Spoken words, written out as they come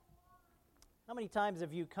How many times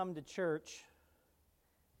have you come to church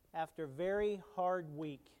after a very hard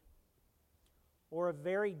week or a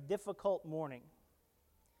very difficult morning,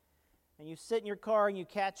 and you sit in your car and you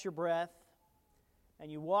catch your breath, and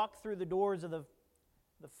you walk through the doors of the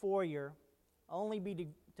foyer, only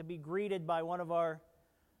to be greeted by one of our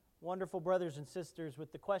wonderful brothers and sisters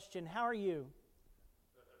with the question, "How are you?"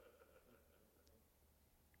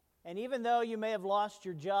 And even though you may have lost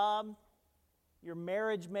your job, your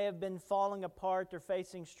marriage may have been falling apart or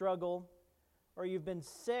facing struggle, or you've been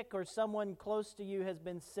sick, or someone close to you has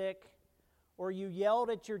been sick, or you yelled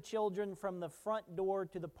at your children from the front door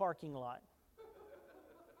to the parking lot.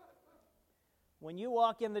 When you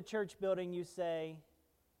walk in the church building, you say,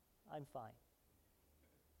 "I'm fine."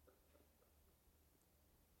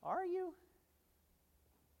 Are you?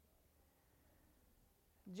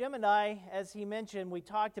 Jim and I, as he mentioned, we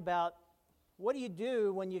talked about what do you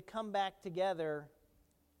do when you come back together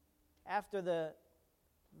after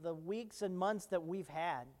the weeks and months that we've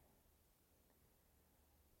had.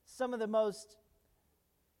 Some of the most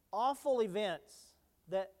awful events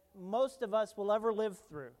that most of us will ever live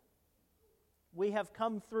through, we have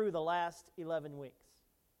come through the last 11 weeks.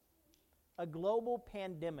 A global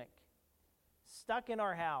pandemic, stuck in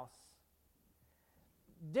our house,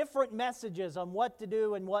 different messages on what to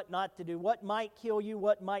do and what not to do, what might kill you,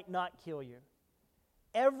 what might not kill you.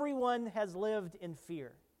 Everyone has lived in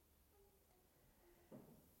fear.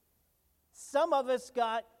 Some of us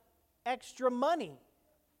got extra money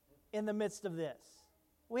in the midst of this.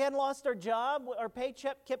 We hadn't lost our job, our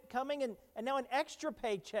paycheck kept coming, and now an extra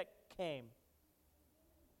paycheck came.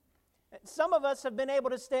 Some of us have been able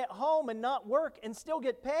to stay at home and not work and still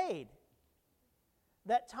get paid.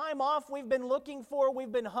 That time off we've been looking for,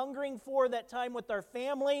 we've been hungering for, that time with our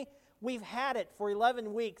family, we've had it for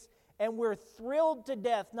 11 weeks. And we're thrilled to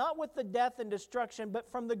death, not with the death and destruction, but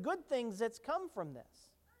from the good things that's come from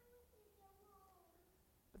this.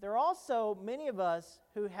 But there are also many of us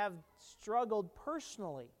who have struggled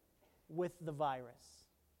personally with the virus,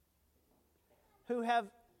 who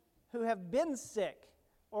have been sick,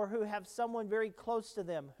 or who have someone very close to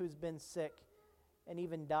them who's been sick and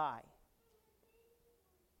even die.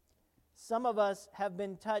 Some of us have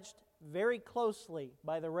been touched very closely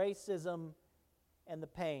by the racism and the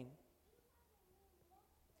pain.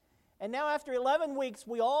 And now after 11 weeks,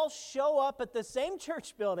 we all show up at the same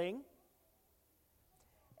church building,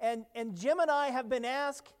 and Jim and I have been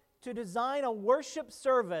asked to design a worship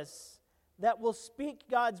service that will speak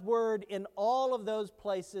God's word in all of those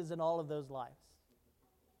places and all of those lives.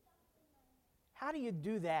 How do you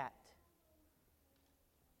do that?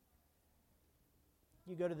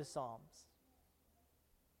 You go to the Psalms.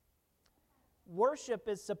 Worship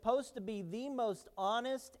is supposed to be the most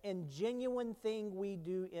honest and genuine thing we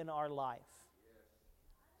do in our life.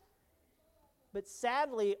 But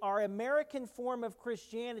sadly, our American form of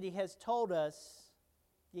Christianity has told us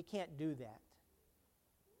you can't do that.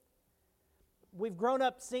 We've grown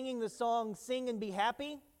up singing the song, "Sing and Be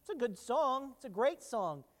Happy." It's a good song. It's a great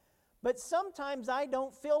song. But sometimes I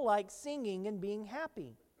don't feel like singing and being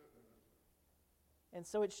happy. And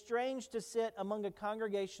so it's strange to sit among a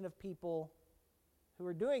congregation of people who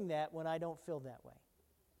are doing that when I don't feel that way.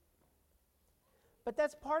 But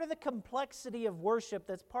that's part of the complexity of worship.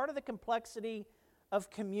 That's part of the complexity of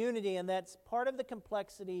community, and that's part of the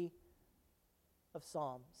complexity of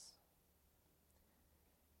Psalms.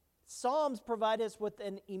 Psalms provide us with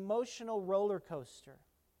an emotional roller coaster.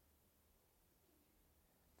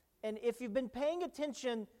 And if you've been paying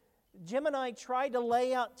attention, Jim and I tried to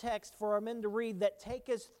lay out text for our men to read that take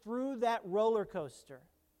us through that roller coaster.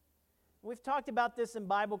 We've talked about this in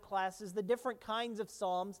Bible classes, the different kinds of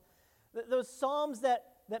psalms. Those psalms that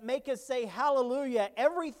make us say, "Hallelujah,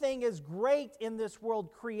 everything is great in this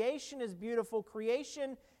world. Creation is beautiful.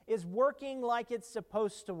 Creation is working like it's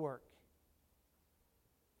supposed to work."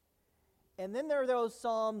 And then there are those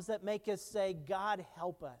psalms that make us say, "God,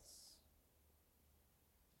 help us.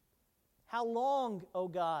 How long, O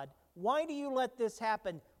God? Why do you let this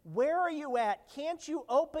happen? Where are you at? Can't you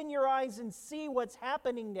open your eyes and see what's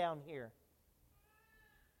happening down here?"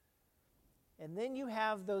 And then you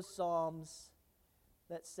have those psalms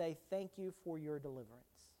that say, "Thank you for your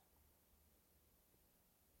deliverance."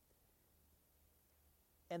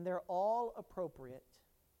 And they're all appropriate,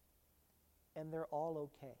 and they're all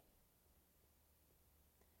okay.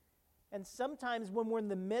 And sometimes when we're in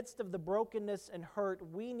the midst of the brokenness and hurt,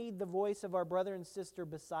 we need the voice of our brother and sister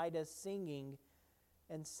beside us singing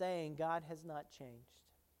and saying, "God has not changed."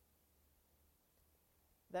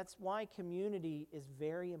 That's why community is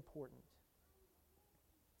very important.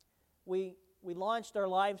 We launched our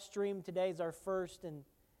live stream. Today's our first, and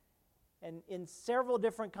And in several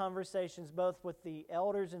different conversations, both with the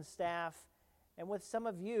elders and staff and with some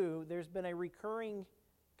of you, there's been a recurring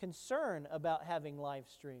concern about having live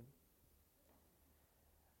stream.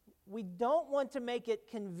 We don't want to make it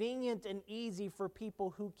convenient and easy for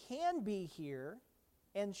people who can be here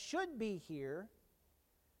and should be here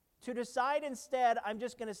to decide instead, I'm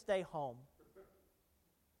just going to stay home.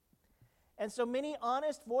 And so many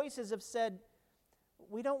honest voices have said,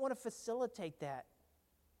 we don't want to facilitate that.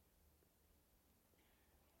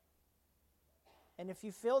 And if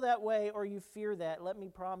you feel that way or you fear that, let me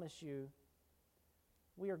promise you,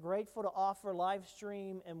 we are grateful to offer live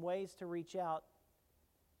stream and ways to reach out,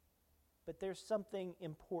 but there's something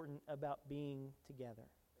important about being together.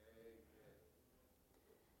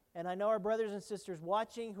 And I know our brothers and sisters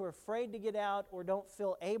watching who are afraid to get out or don't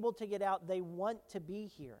feel able to get out, they want to be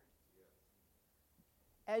here.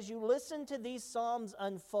 As you listen to these Psalms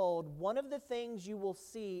unfold, one of the things you will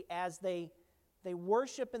see as they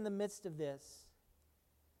worship in the midst of this,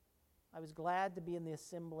 I was glad to be in the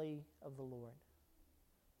assembly of the Lord.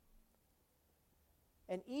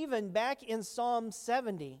 And even back in Psalm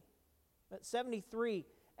 73,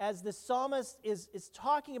 as the psalmist is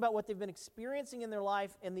talking about what they've been experiencing in their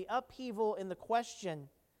life and the upheaval in the question,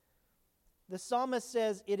 the psalmist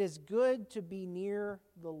says, it is good to be near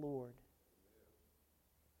the Lord,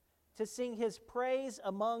 to sing His praise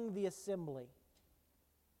among the assembly.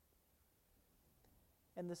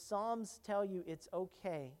 And the Psalms tell you it's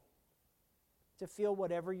okay to feel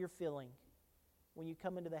whatever you're feeling when you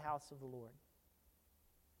come into the house of the Lord.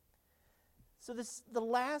 So the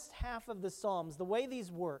last half of the Psalms, the way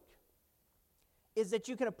these work, is that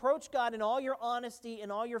you can approach God in all your honesty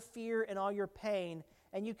and all your fear and all your pain,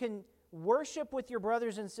 and you can worship with your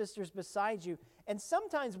brothers and sisters beside you. And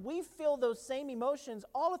sometimes we feel those same emotions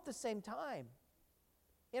all at the same time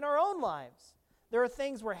in our own lives. There are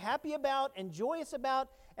things we're happy about and joyous about,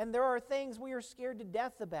 and there are things we are scared to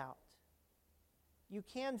death about. You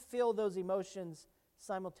can feel those emotions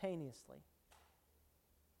simultaneously.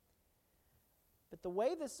 But the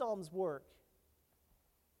way the Psalms work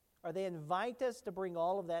are they invite us to bring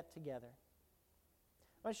all of that together.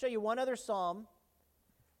 I'm going to show you one other psalm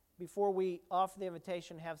before we offer the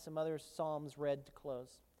invitation and have some other psalms read to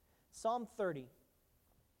close. Psalm 30.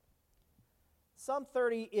 Psalm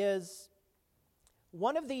 30 is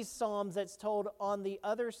one of these psalms that's told on the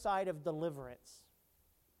other side of deliverance.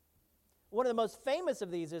 One of the most famous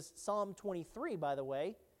of these is Psalm 23, by the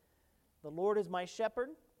way. The Lord is my shepherd.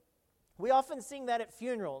 We often sing that at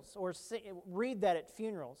funerals or read that at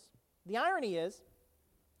funerals. The irony is,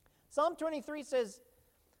 Psalm 23 says,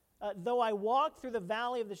 though I walk through the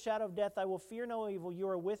valley of the shadow of death, I will fear no evil. You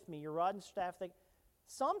are with me, your rod and staff.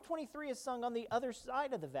 Psalm 23 is sung on the other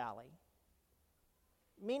side of the valley,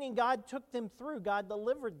 meaning God took them through, God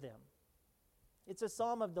delivered them. It's a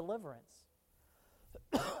psalm of deliverance.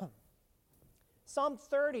 Psalm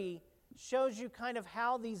 30 shows you kind of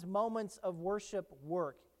how these moments of worship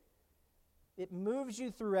work. It moves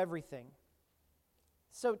you through everything.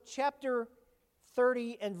 So chapter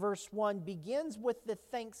 30 and verse 1 begins with the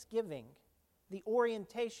thanksgiving, the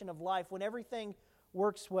orientation of life, when everything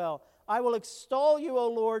works well. I will extol you, O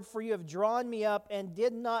Lord, for you have drawn me up and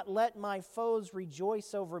did not let my foes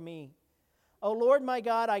rejoice over me. O Lord my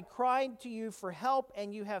God, I cried to you for help,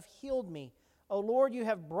 and you have healed me. O Lord, you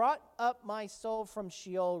have brought up my soul from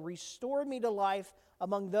Sheol, restored me to life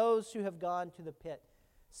among those who have gone to the pit.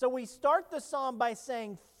 So we start the psalm by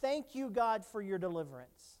saying, thank you, God, for your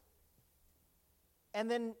deliverance. And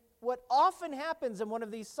then what often happens in one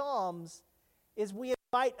of these psalms is we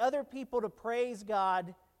invite other people to praise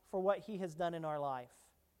God for what He has done in our life.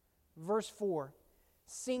 Verse 4,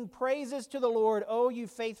 sing praises to the Lord, O you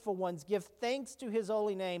faithful ones. Give thanks to His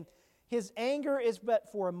holy name. His anger is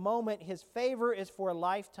but for a moment. His favor is for a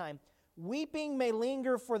lifetime. Weeping may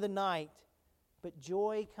linger for the night, but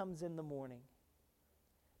joy comes in the morning.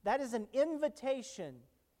 That is an invitation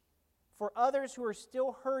for others who are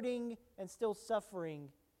still hurting and still suffering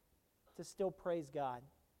to still praise God.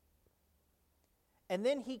 And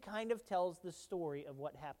then he kind of tells the story of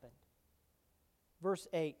what happened. Verse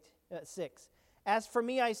 6. As for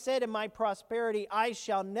me, I said in my prosperity, I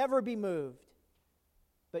shall never be moved.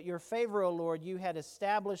 But your favor, O Lord, you had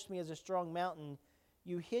established me as a strong mountain.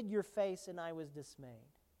 You hid your face, and I was dismayed.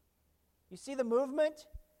 You see the movement?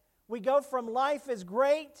 We go from life is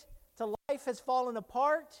great to life has fallen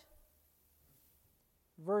apart.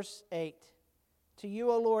 Verse 8. To you,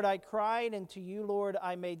 O Lord, I cried, and to you, Lord,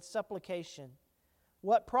 I made supplication.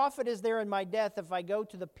 What profit is there in my death if I go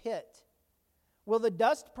to the pit? Will the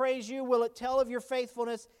dust praise you? Will it tell of your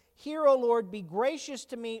faithfulness? Hear, O Lord, be gracious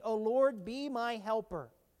to me. O Lord, be my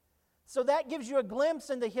helper. So that gives you a glimpse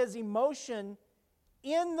into his emotion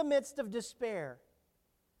in the midst of despair.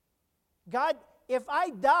 God, if I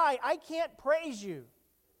die, I can't praise you.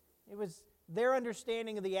 It was their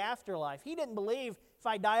understanding of the afterlife. He didn't believe if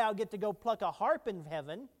I die, I'll get to go pluck a harp in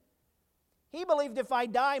heaven. He believed if I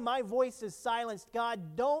die, my voice is silenced.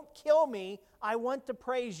 God, don't kill me. I want to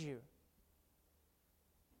praise you.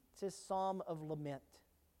 It's his psalm of lament.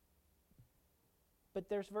 But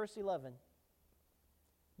there's verse 11.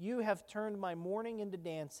 You have turned my mourning into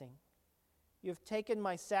dancing. You have taken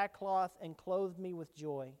my sackcloth and clothed me with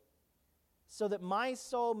joy, so that my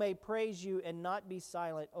soul may praise you and not be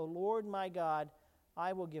silent. O Lord my God,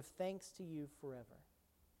 I will give thanks to you forever.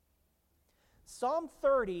 Psalm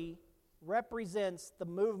 30 represents the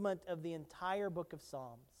movement of the entire book of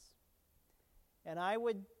Psalms. And I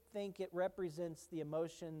would think it represents the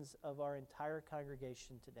emotions of our entire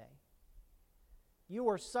congregation today. You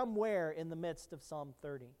are somewhere in the midst of Psalm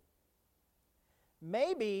 30.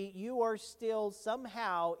 Maybe you are still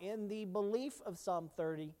somehow in the belief of Psalm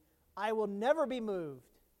 30, I will never be moved.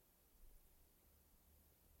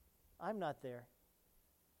 I'm not there.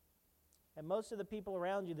 And most of the people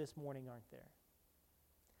around you this morning aren't there.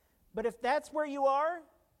 But if that's where you are,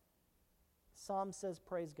 Psalm says,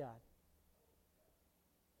 praise God.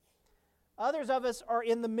 Others of us are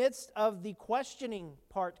in the midst of the questioning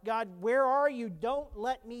part. God, where are you? Don't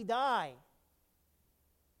let me die.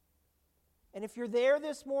 And if you're there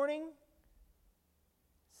this morning,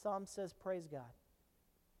 Psalm says, praise God.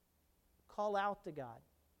 Call out to God.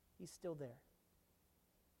 He's still there.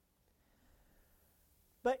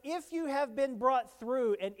 But if you have been brought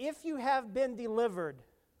through and if you have been delivered,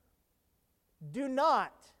 do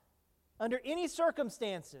not, under any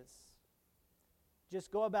circumstances,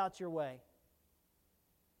 just go about your way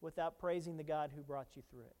without praising the God who brought you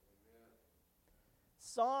through it. Amen.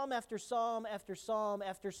 Psalm after psalm after psalm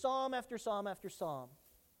after psalm after psalm after psalm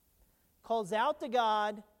calls out to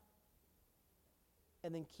God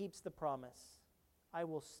and then keeps the promise. I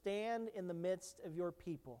will stand in the midst of your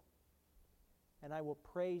people and I will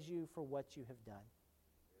praise you for what you have done.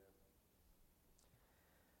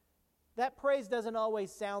 That praise doesn't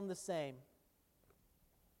always sound the same.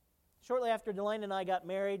 Shortly after Delaney and I got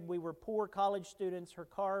married, we were poor college students. Her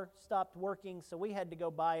car stopped working, so we had to go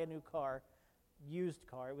buy a new car, used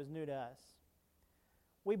car. It was new to us.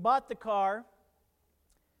 We bought the car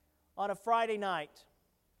on a Friday night.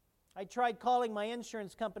 I tried calling my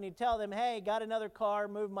insurance company to tell them, hey, got another car,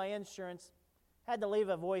 moved my insurance. Had to leave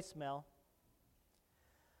a voicemail.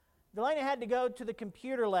 Delaney had to go to the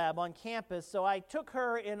computer lab on campus, so I took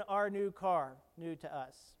her in our new car, new to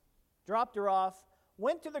us. Dropped her off,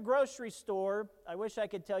 went to the grocery store. I wish I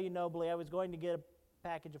could tell you nobly, I was going to get a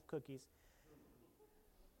package of cookies.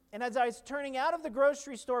 And as I was turning out of the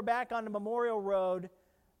grocery store back onto Memorial Road,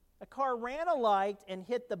 a car ran a light and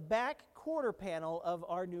hit the back quarter panel of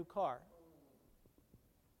our new car.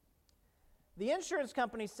 The insurance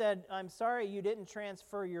company said, I'm sorry you didn't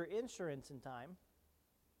transfer your insurance in time.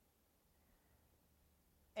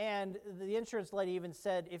 And the insurance lady even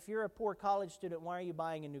said, if you're a poor college student, why are you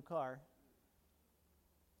buying a new car?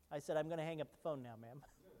 I said, I'm going to hang up the phone now, ma'am.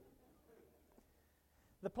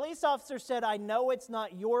 The police officer said, I know it's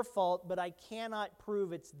not your fault, but I cannot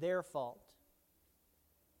prove it's their fault.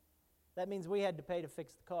 That means we had to pay to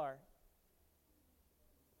fix the car.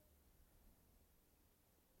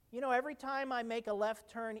 You know, every time I make a left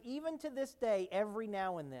turn, even to this day, every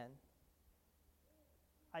now and then,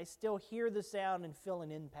 I still hear the sound and feel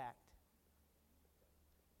an impact.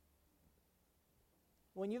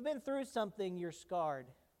 When you've been through something, you're scarred.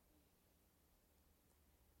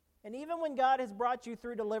 And even when God has brought you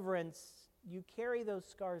through deliverance, you carry those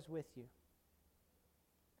scars with you.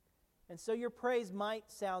 And so your praise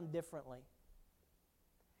might sound differently.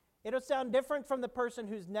 It'll sound different from the person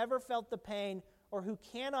who's never felt the pain or who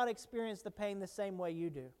cannot experience the pain the same way you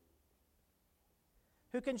do.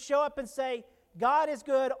 Who can show up and say, God is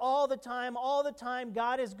good all the time,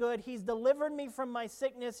 God is good. He's delivered me from my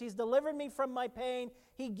sickness. He's delivered me from my pain.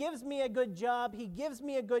 He gives me a good job. He gives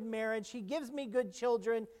me a good marriage. He gives me good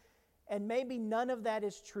children. And maybe none of that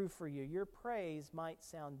is true for you. Your praise might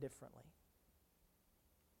sound differently.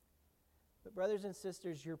 But brothers and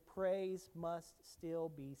sisters, your praise must still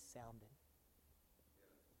be sounding.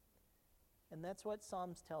 And that's what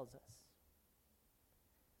Psalms tells us.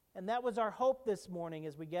 And that was our hope this morning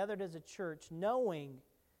as we gathered as a church, knowing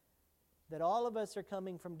that all of us are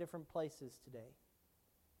coming from different places today.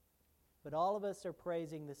 But all of us are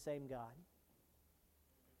praising the same God.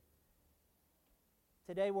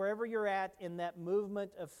 Today, wherever you're at in that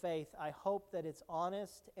movement of faith, I hope that it's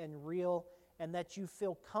honest and real and that you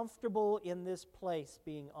feel comfortable in this place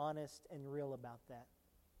being honest and real about that.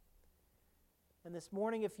 And this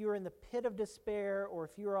morning, if you're in the pit of despair or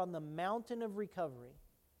if you're on the mountain of recovery,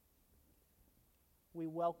 we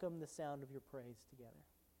welcome the sound of your praise together.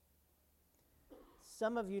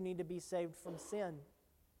 Some of you need to be saved from sin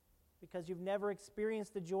because you've never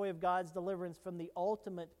experienced the joy of God's deliverance from the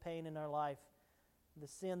ultimate pain in our life, the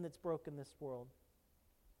sin that's broken this world.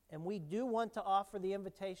 And we do want to offer the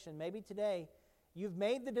invitation. Maybe today you've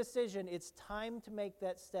made the decision, it's time to make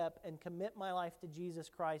that step and commit my life to Jesus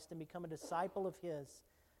Christ and become a disciple of His.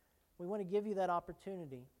 We want to give you that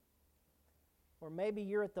opportunity. Or maybe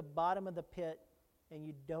you're at the bottom of the pit and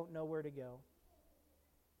you don't know where to go.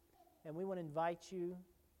 And we want to invite you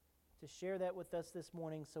to share that with us this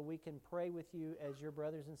morning so we can pray with you as your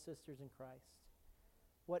brothers and sisters in Christ.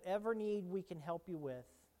 Whatever need we can help you with,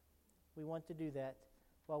 we want to do that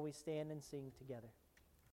while we stand and sing together.